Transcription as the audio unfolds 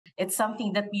It's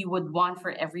something that we would want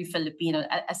for every Filipino.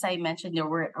 As I mentioned, there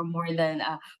were more than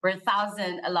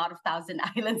a lot of thousand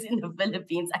islands in the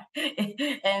Philippines,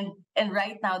 and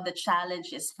right now the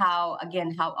challenge is how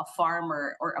a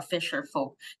farmer or a fisher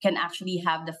folk can actually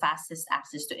have the fastest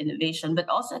access to innovation, but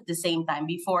also at the same time,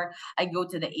 before I go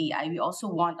to the AI, we also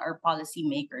want our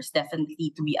policymakers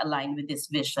definitely to be aligned with this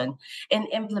vision in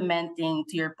implementing,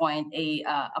 to your point, a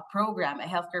program, a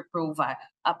healthcare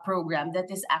a program that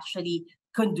is actually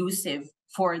conducive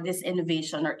for this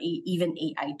innovation or even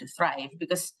AI to thrive.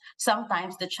 Because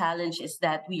sometimes the challenge is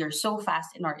that we are so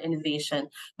fast in our innovation,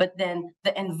 but then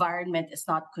the environment is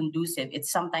not conducive.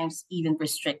 It's sometimes even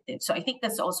restrictive. So I think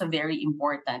that's also very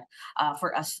important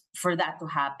for us for that to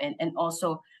happen, and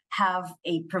also have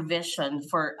a provision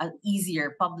for an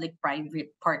easier public-private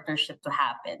partnership to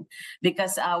happen.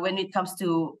 Because when it comes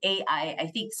to AI, I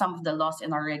think some of the laws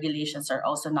and our regulations are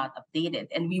also not updated,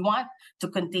 and we want to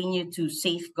continue to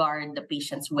safeguard the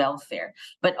patient's welfare.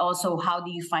 But also, how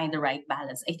do you find the right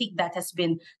balance? I think that has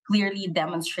been clearly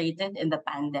demonstrated in the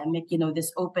pandemic.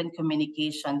 This open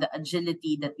communication, the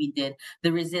agility that we did,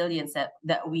 the resilience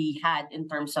that we had in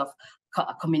terms of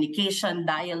communication,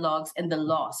 dialogues, and the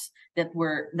laws that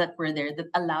were there that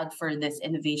allowed for these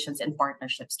innovations and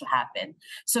partnerships to happen.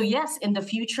 So yes, in the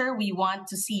future, we want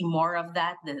to see more of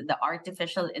that, the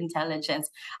artificial intelligence.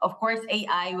 Of course,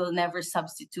 AI will never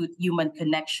substitute human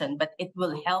connection, but it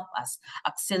will help us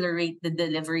accelerate the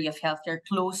delivery of healthcare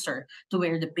closer to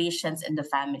where the patients and the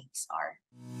families are.